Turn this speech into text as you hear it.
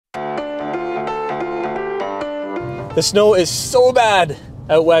The snow is so bad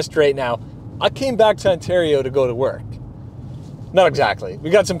out west right now. I came back to Ontario to go to work. Not exactly. We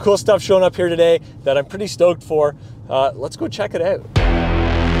got some cool stuff showing up here today that I'm pretty stoked for. Let's go check it out.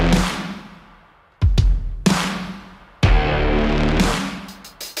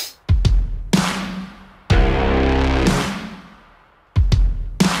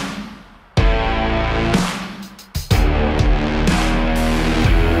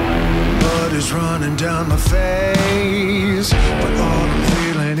 Running down my face, but all I'm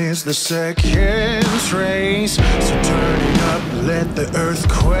feeling is the seconds race. So turn it up, let the earth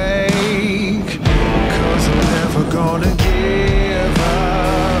quake, 'cause I'm never gonna give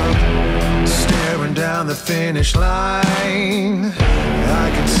up. Staring down the finish line,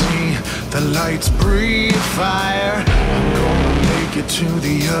 I can see the lights breathe fire. I'm gonna make it to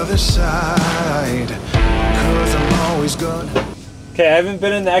the other side, 'cause I'm always gonna. Okay, I haven't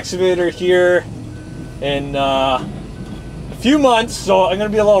been in the excavator here in a few months, so I'm gonna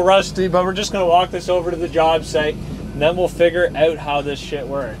be a little rusty, but we're just gonna walk this over to the job site and then we'll figure out how this shit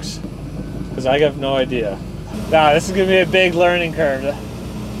works, because I have no idea. Now, this is gonna be a big learning curve.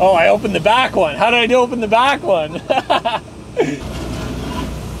 Oh, I opened the back one. How did I open the back one?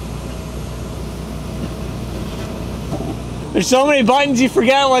 There's so many buttons you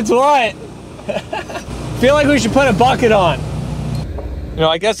forget what's what. Feel like we should put a bucket on. You know,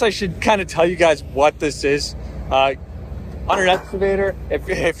 I guess I should kind of tell you guys what this is. On an excavator,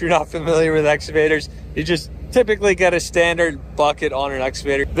 if you're not familiar with excavators, you just typically get a standard bucket on an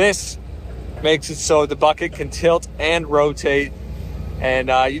excavator. This makes it so the bucket can tilt and rotate,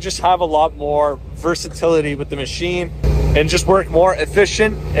 and you just have a lot more versatility with the machine and just work more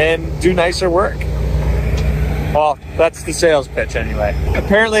efficient and do nicer work. Well, that's the sales pitch anyway.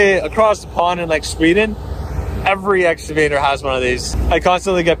 Apparently across the pond in like Sweden, every excavator has one of these. I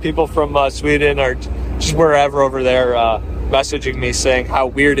constantly get people from Sweden or just wherever over there messaging me saying how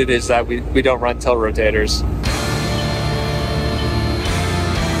weird it is that we don't run tilt rotators.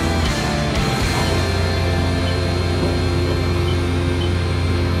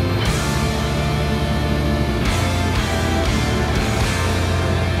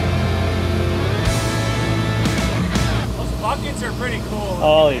 Those buckets are pretty cool.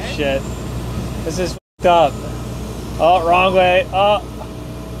 Holy shit. This is f***ed up. Oh, wrong way. Oh.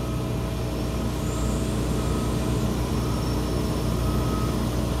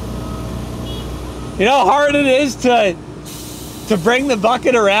 You know how hard it is to bring the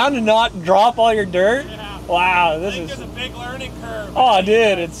bucket around and not drop all your dirt? Yeah. Wow, this is a big learning curve. Oh,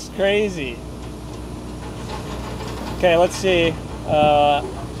 dude, it's crazy. Okay, let's see.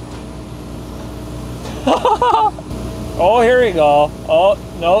 Oh, here we go. Oh,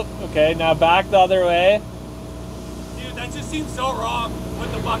 nope. Okay, now back the other way. Dude, that just seems so wrong.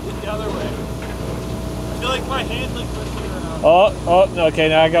 Put the bucket the other way. I feel like my hand like twisting around. Oh, okay,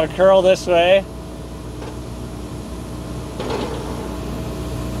 now I gotta curl this way.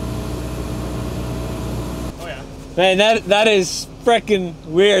 Oh yeah. Man, that is freaking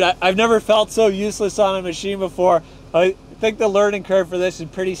weird. I've never felt so useless on a machine before. I think the learning curve for this is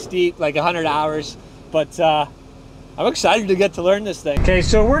pretty steep, like 100 hours, but I'm excited to get to learn this thing. Okay,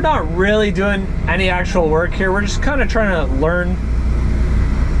 so we're not really doing any actual work here. We're just kind of trying to learn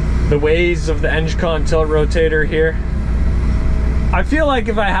the ways of the ENGCON tilt rotator here. I feel like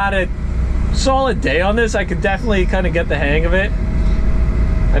if I had a solid day on this, I could definitely kind of get the hang of it.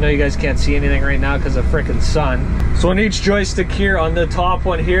 I know you guys can't see anything right now because of frickin' sun. So on each joystick here, on the top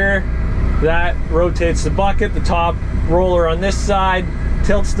one here, that rotates the bucket. The top roller on this side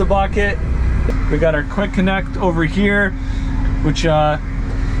tilts the bucket. We got our quick connect over here, which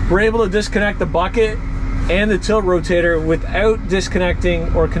we're able to disconnect the bucket and the tilt rotator without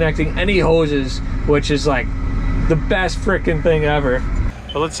disconnecting or connecting any hoses, which is like the best freaking thing ever.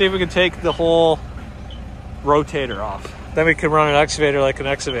 But let's see if we can take the whole rotator off. Then we can run an excavator like an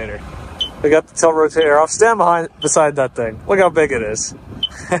excavator. We got the tilt rotator off. Stand beside that thing. Look how big it is.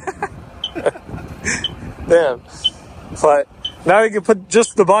 Damn. But now we can put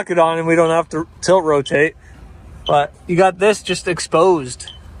just the bucket on and we don't have to tilt rotate. But you got this just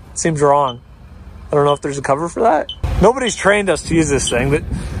exposed. Seems wrong. I don't know if there's a cover for that. Nobody's trained us to use this thing, but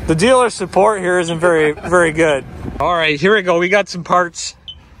the dealer support here isn't very good. All right, here we go. We got some parts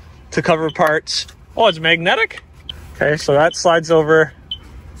to cover parts. Oh, it's magnetic? Okay, so that slides over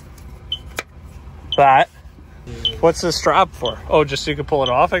that. What's the strap for? Oh, just so you can pull it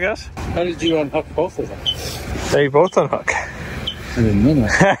off, I guess? How did you unhook both of them? They both unhook. I didn't know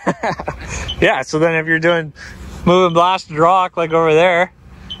that. Yeah, so then if you're doing moving blasted rock like over there,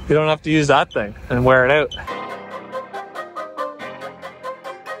 you don't have to use that thing and wear it out.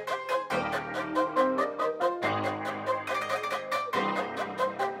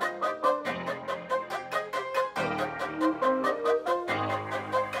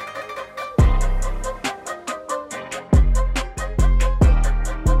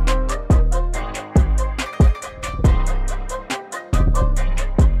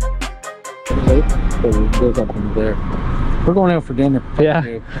 So it goes up into there. We're going out for dinner. Yeah.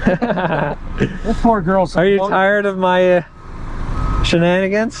 This poor girl's. Are you tired of my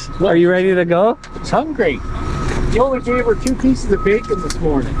shenanigans? Are you ready to go? She's hungry. You only gave her 2 pieces of bacon this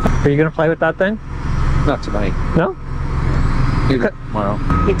morning. Are you gonna play with that thing? Not tonight. No? Maybe tomorrow.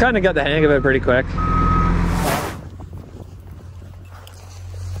 You kind of got the hang of it pretty quick.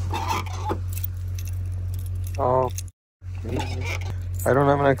 Oh, I don't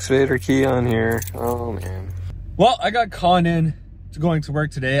have an excavator key on here. Oh man. Well, I got conned in to going to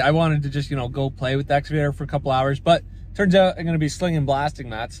work today. I wanted to just, you know, go play with the excavator for a couple hours, but turns out I'm gonna be slinging blasting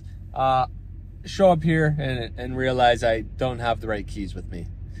mats. Show up here and realize I don't have the right keys with me.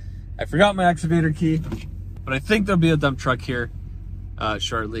 I forgot my excavator key, but I think there'll be a dump truck here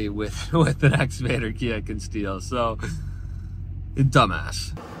shortly with an excavator key I can steal. So,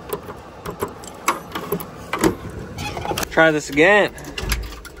 dumbass. Try this again.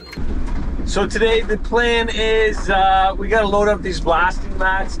 So today the plan is we gotta load up these blasting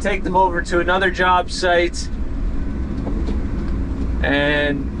mats, take them over to another job site,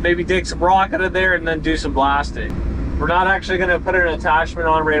 and maybe dig some rock out of there and then do some blasting. We're not actually gonna put an attachment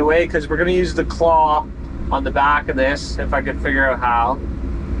on right away because we're gonna use the claw on the back of this, if I can figure out how.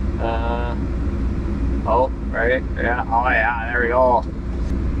 Oh, right, yeah, oh yeah, there we go.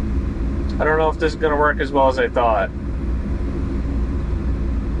 I don't know if this is gonna work as well as I thought.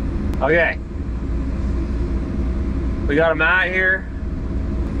 Okay. We got a mat here.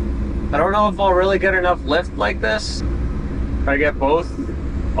 I don't know if I'll really get enough lift like this. If I get both.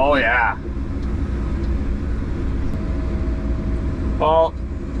 Oh yeah. Well,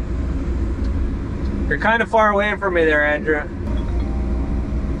 you're kind of far away from me there, Andrew.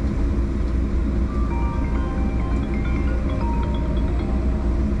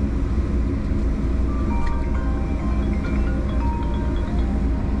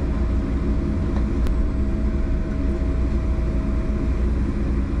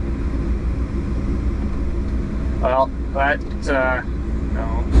 Well, that,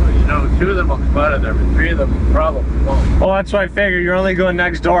 no. So, you know, 2 of them will come out of there, but 3 of them probably won't. Well, that's what I figured. You're only going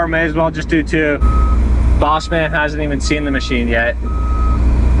next door. May as well just do 2. Boss man hasn't even seen the machine yet. Those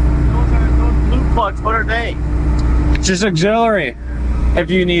blue plugs, what are they? Just auxiliary,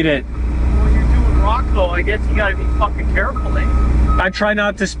 if you need it. Well, you're doing rock though. I guess you gotta be fucking careful, eh? I try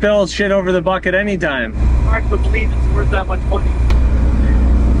not to spill shit over the bucket anytime. Hard to believe it's worth that much money.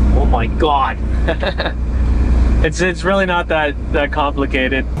 Oh my God. It's really not that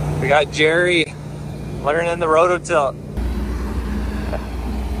complicated. We got Jerry learning the rototilt.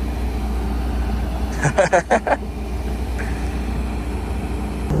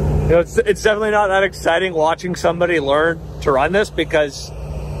 You know, it's definitely not that exciting watching somebody learn to run this because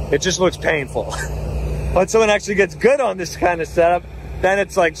it just looks painful. Once someone actually gets good on this kind of setup, then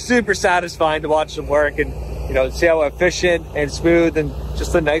it's like super satisfying to watch them work and, you know, see how efficient and smooth and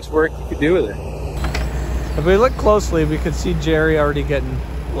just the nice work you can do with it. If we look closely, we can see Jerry already getting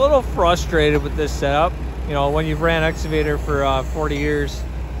a little frustrated with this setup. You know, when you've ran excavator for 40 years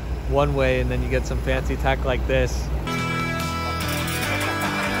one way and then you get some fancy tech like this.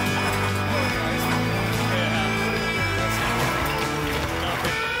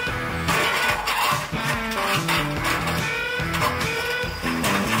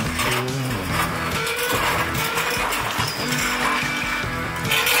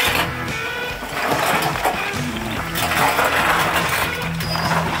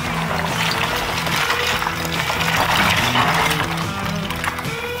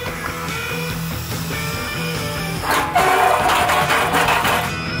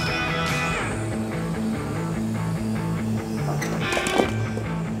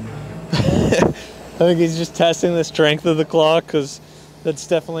 I think he's just testing the strength of the claw because that's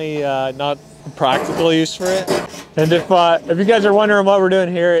definitely not practical use for it. And if you guys are wondering what we're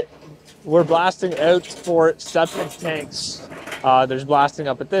doing here, we're blasting out for septic tanks. There's blasting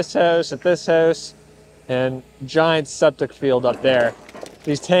up at this house, and giant septic field up there.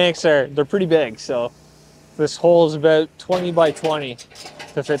 These tanks they're pretty big, so this hole is about 20 by 20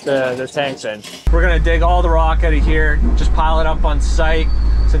 to fit the tanks in. We're gonna dig all the rock out of here, just pile it up on site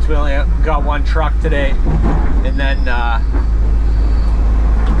since we only got 1 truck today, and then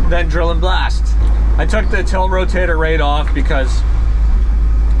drill and blast. I took the tilt rotator right off because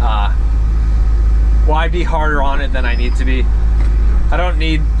why be harder on it than I need to be? I don't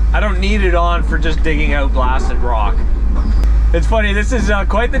need it on for just digging out blasted rock. It's funny, this is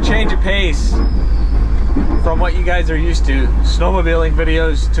quite the change of pace from what you guys are used to, snowmobiling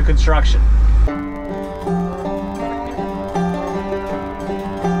videos to construction.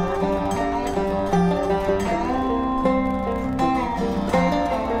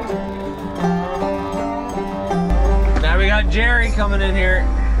 Jerry coming in here.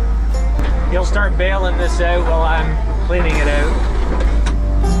 He'll start bailing this out while I'm cleaning it out.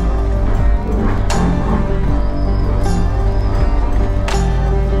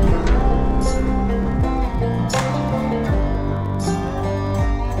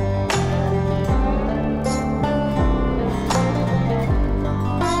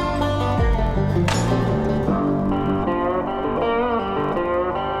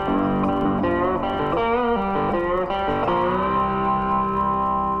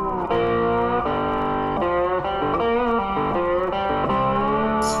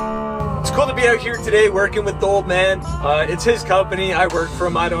 It's cool to be out here today working with the old man. It's his company. I work for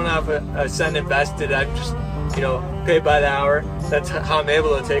him. I don't have a cent invested. I'm just, you know, paid by the hour. That's how I'm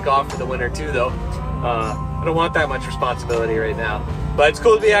able to take off for the winter too, though. I don't want that much responsibility right now. But it's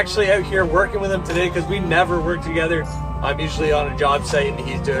cool to be actually out here working with him today because we never work together. I'm usually on a job site and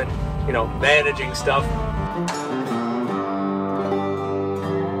he's doing, you know, managing stuff.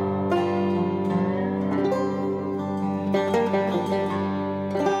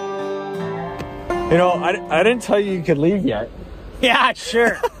 You know, I didn't tell you could leave yet. Yeah,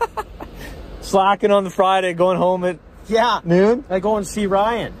 sure. Slacking on the Friday, going home at noon. I go and see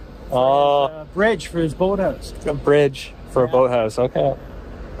Ryan. Oh, Bridge for his boathouse. a bridge for a boathouse. Okay.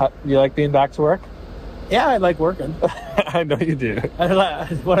 You like being back to work? Yeah, I like working. I know you do.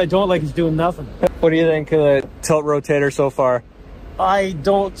 What I don't like is doing nothing. What do you think of the tilt rotator so far? I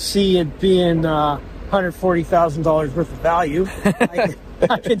don't see it being $140,000 worth of value.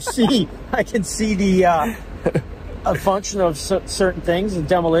 I can see the a function of certain things, and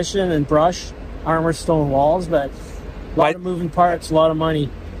demolition and brush, armor, stone walls, but a lot of moving parts, a lot of money.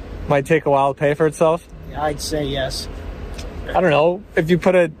 Might take a while to pay for itself. I'd say yes. I don't know. If you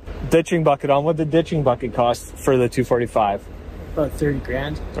put a ditching bucket on, what did the ditching bucket cost for the 245? About 30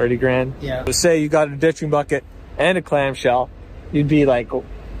 grand. 30 grand? Yeah. So say you got a ditching bucket and a clamshell, you'd be like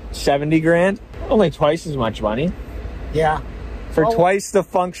 70 grand? Only twice as much money. Yeah. For twice the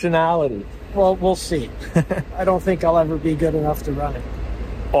functionality. Well, we'll see. I don't think I'll ever be good enough to run it.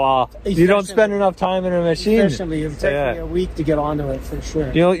 Well, you don't spend enough time in a machine. Efficiently, it'll take me a week to get onto it for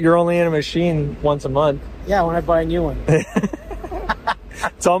sure. You know, you're only in a machine once a month. Yeah, when I buy a new one.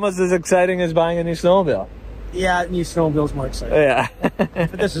 It's almost as exciting as buying a new snowmobile. Yeah, new snowmobile's more exciting. Yeah.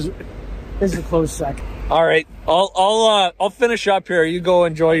 But this is a close second. All right, I'll finish up here. You go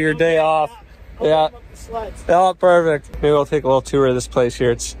enjoy your day off. Yeah. Oh, perfect. Maybe I'll take a little tour of this place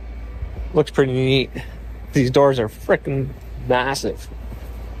here. It looks pretty neat. These doors are freaking massive.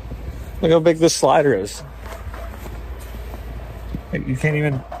 Look how big this slider is. You can't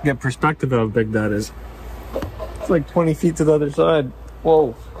even get perspective of how big that is. It's like 20 feet to the other side.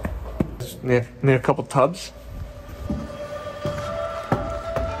 Whoa. Need a couple tubs.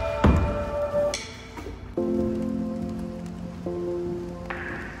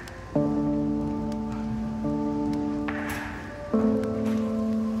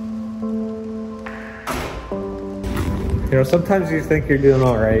 You know, sometimes you think you're doing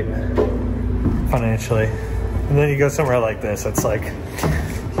all right financially, and then you go somewhere like this. It's like,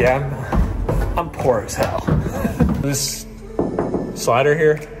 yeah, I'm poor as hell. This slider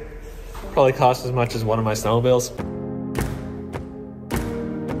here probably costs as much as one of my snowmobiles.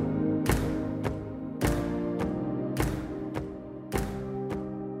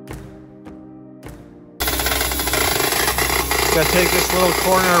 Gotta take this little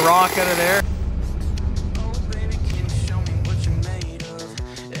corner of rock out of there.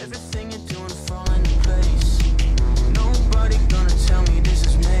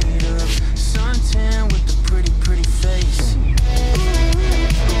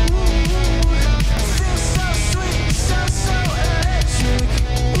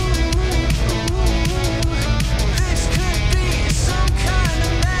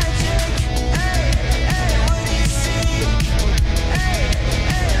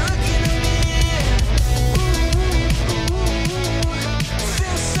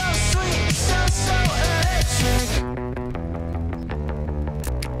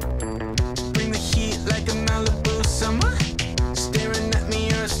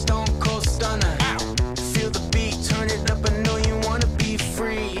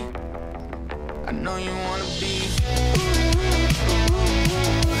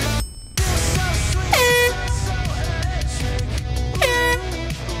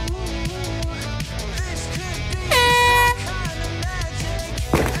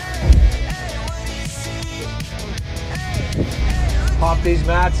 Pop these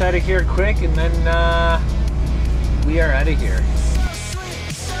mats out of here quick, and then we are out of here.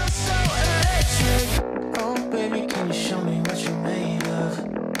 Oh baby, can you show me what you're made of?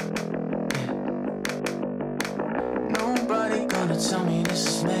 Nobody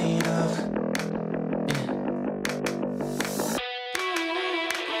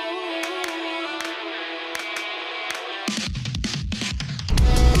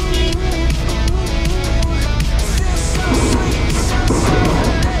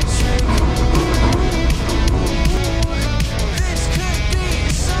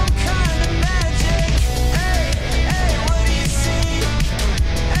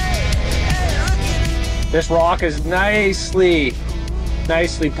This rock is nicely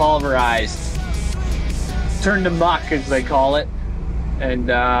pulverized. Turned to muck, as they call it. And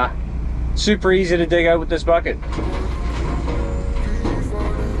super easy to dig out with this bucket.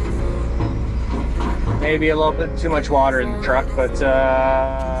 Maybe a little bit too much water in the truck, but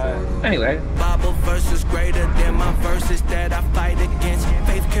anyway. Bible verses greater than my verses that I fight against.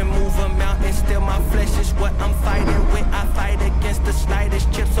 Faith can move a mountain, still my flesh is what I'm fighting with. I fight against the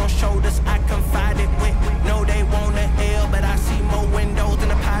slightest chips on shoulders I confided with. No, they want to hell, but I see more windows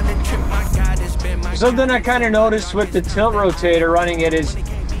than a pilot trip. My God has been my Something I kind of noticed with the tilt rotator running it is,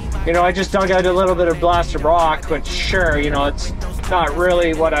 you know, I just dug out a little bit of blasted rock, which sure, you know, it's not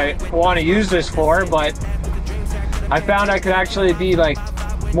really what I want to use this for, but I found I could actually be like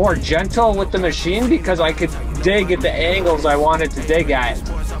more gentle with the machine because I could dig at the angles I wanted to dig at,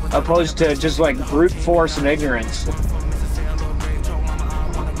 opposed to just like brute force and ignorance.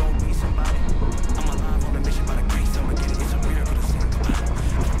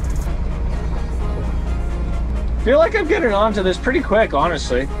 I feel like I'm getting onto this pretty quick,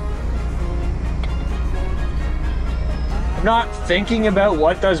 honestly. I'm not thinking about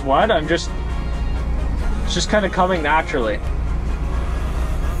what does what, it's just kind of coming naturally.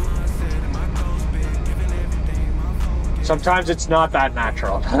 Sometimes it's not that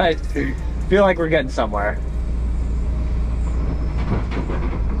natural, but I feel like we're getting somewhere.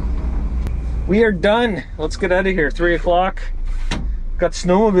 We are done. Let's get out of here. 3 o'clock. Got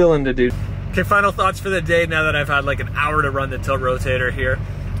snowmobiling to do. Okay, final thoughts for the day now that I've had like an hour to run the tilt rotator here.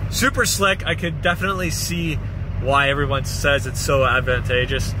 Super slick. I could definitely see why everyone says it's so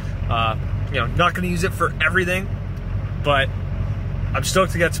advantageous. You know, not going to use it for everything, but I'm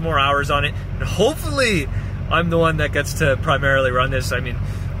stoked to get some more hours on it. And hopefully I'm the one that gets to primarily run this. I mean,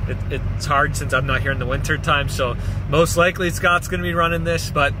 it's hard since I'm not here in the winter time, so most likely Scott's going to be running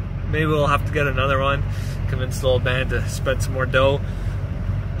this, but maybe we'll have to get another one. Convince the old man to spend some more dough.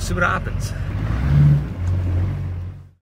 See what happens.